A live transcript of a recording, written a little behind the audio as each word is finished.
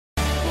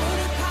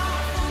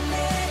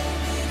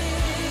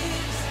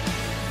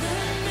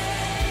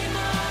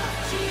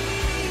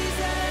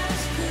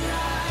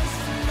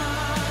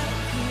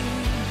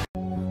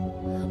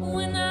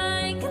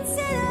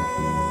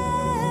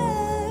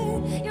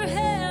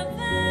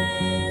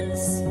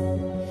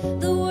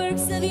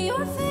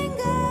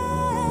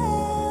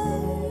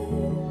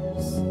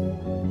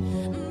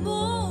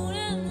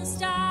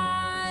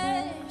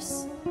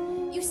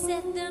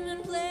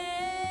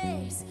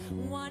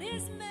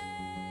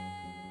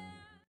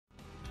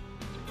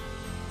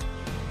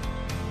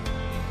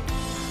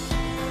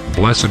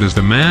Blessed is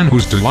the man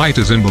whose delight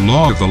is in the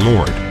law of the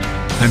Lord,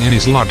 and in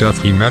his law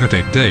doth he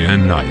meditate day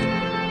and night.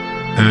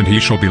 And he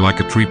shall be like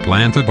a tree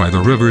planted by the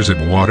rivers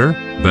of water,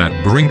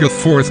 that bringeth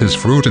forth his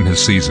fruit in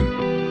his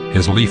season.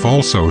 His leaf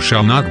also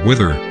shall not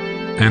wither,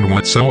 and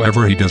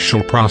whatsoever he doeth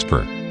shall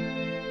prosper.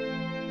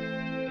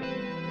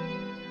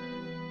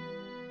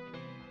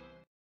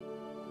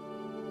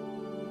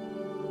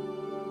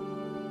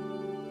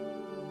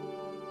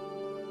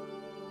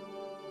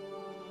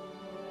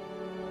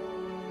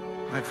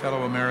 My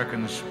fellow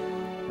Americans,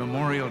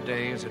 Memorial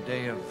Day is a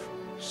day of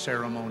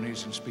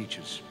ceremonies and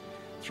speeches.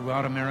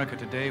 Throughout America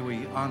today,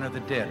 we honor the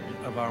dead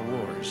of our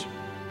wars.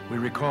 We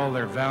recall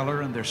their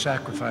valor and their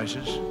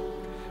sacrifices.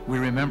 We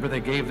remember they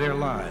gave their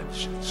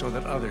lives so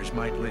that others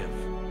might live.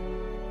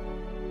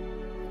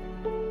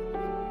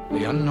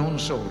 The unknown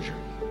soldier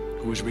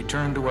who is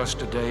returned to us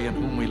today and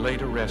whom we lay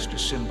to rest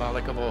is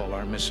symbolic of all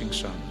our missing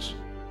sons.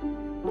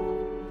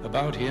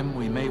 About him,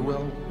 we may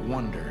well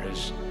wonder,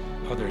 as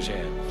others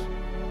have.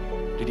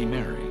 Did he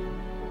marry?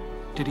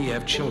 Did he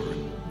have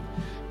children?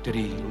 Did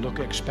he look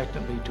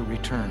expectantly to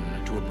return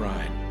to a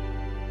bride?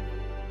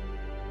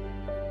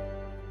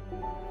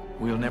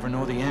 We'll never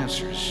know the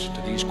answers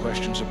to these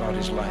questions about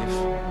his life.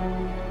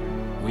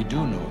 We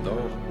do know,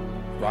 though,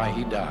 why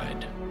he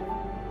died.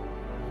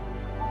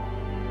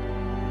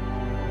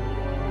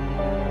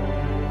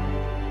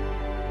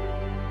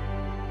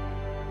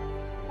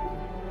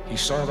 He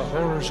saw the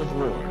horrors of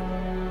war,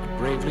 but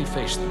bravely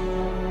faced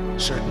them,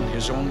 certain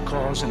his own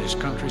cause and his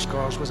country's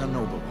cause was a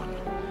noble one,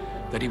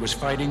 that he was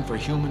fighting for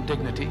human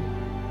dignity,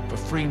 for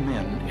free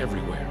men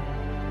everywhere.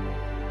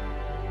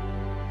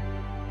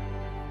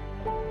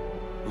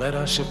 Let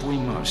us, if we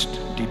must,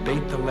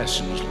 debate the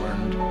lessons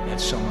learned at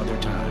some other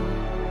time.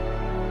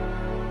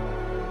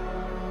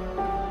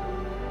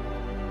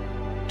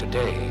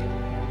 Today,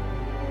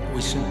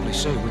 we simply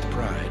say with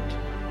pride,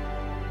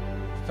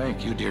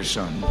 thank you, dear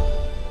son.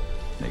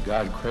 May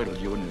God cradle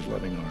you in his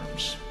loving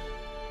arms.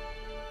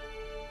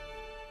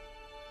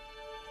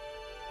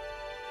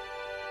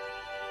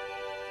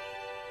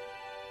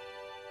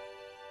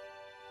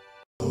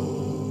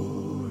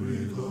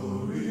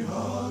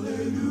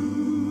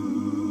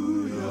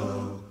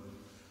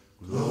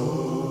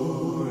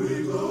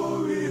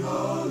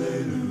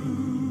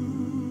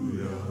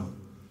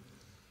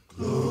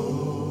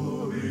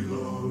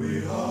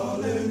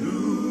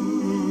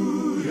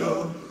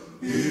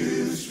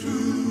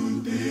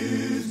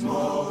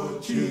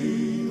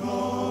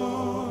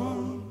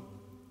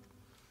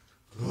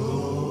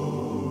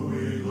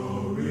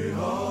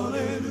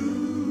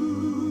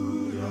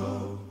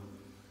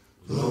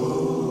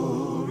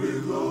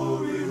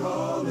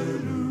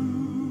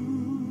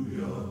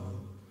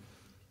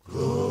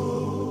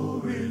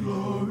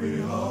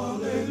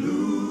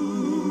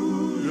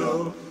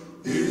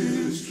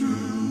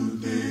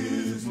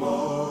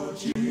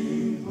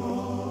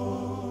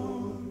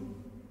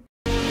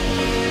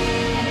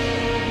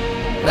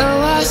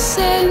 Our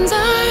sins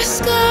are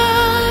scarlet.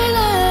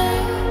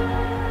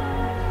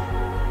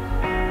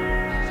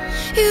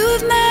 You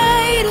have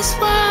made us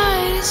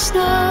white as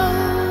snow.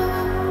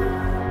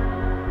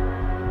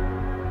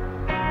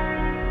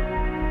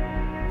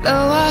 Though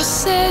our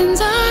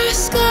sins are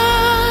scarlet,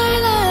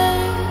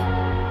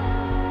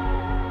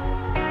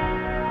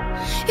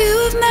 you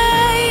have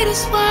made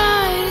us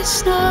white as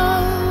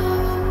snow.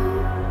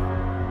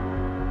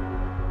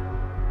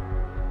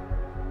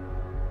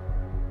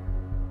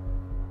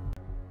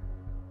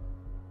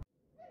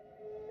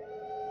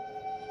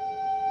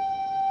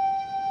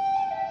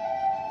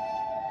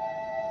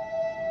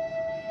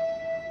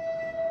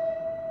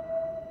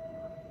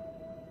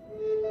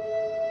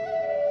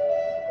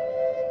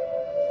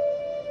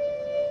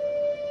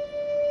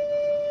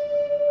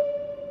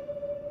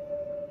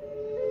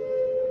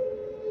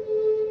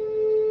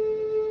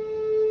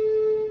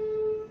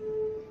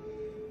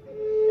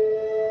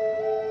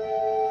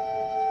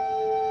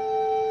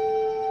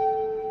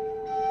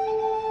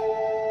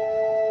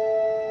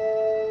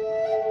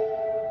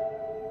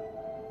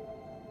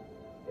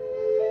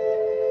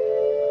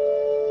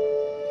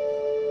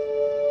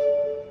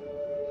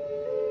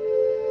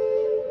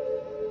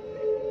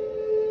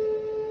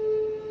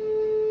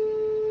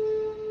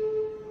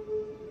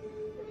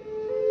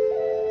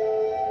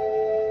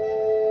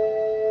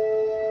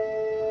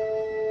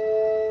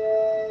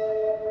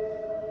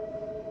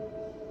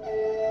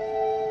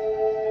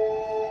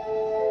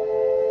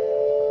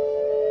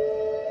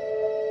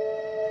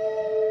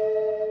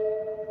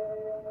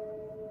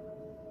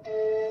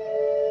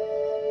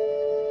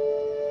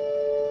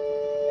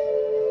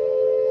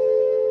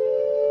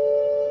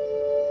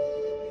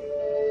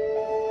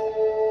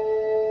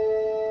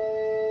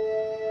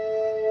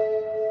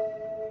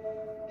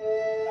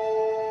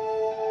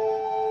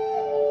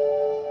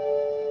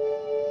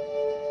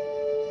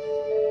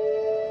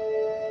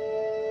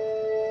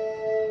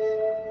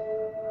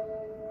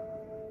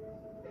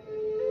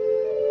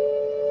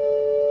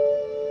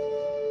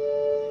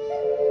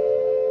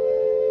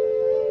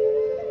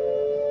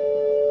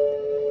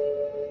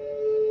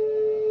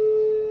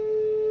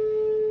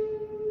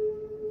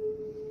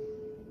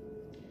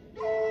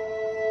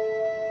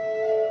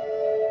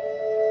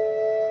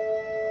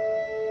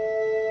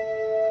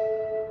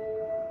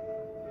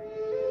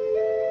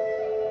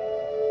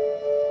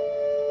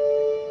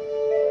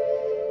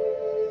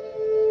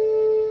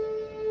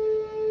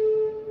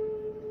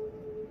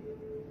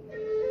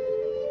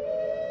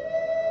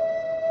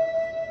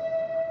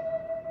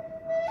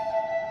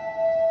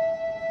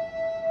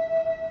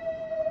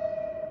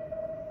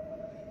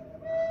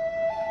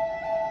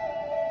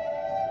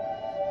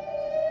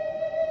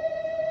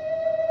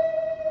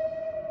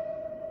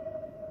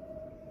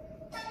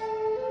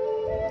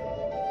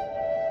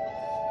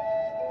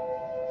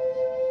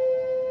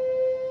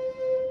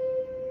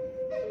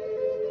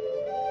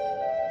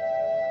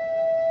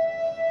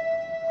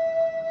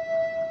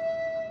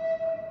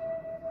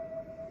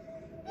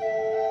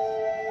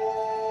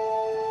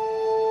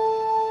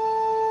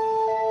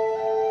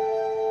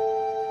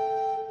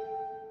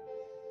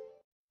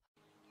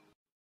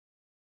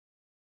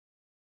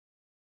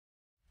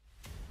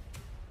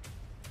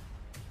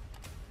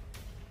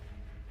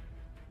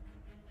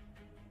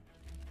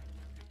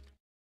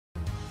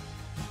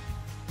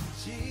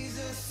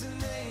 a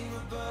name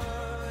above.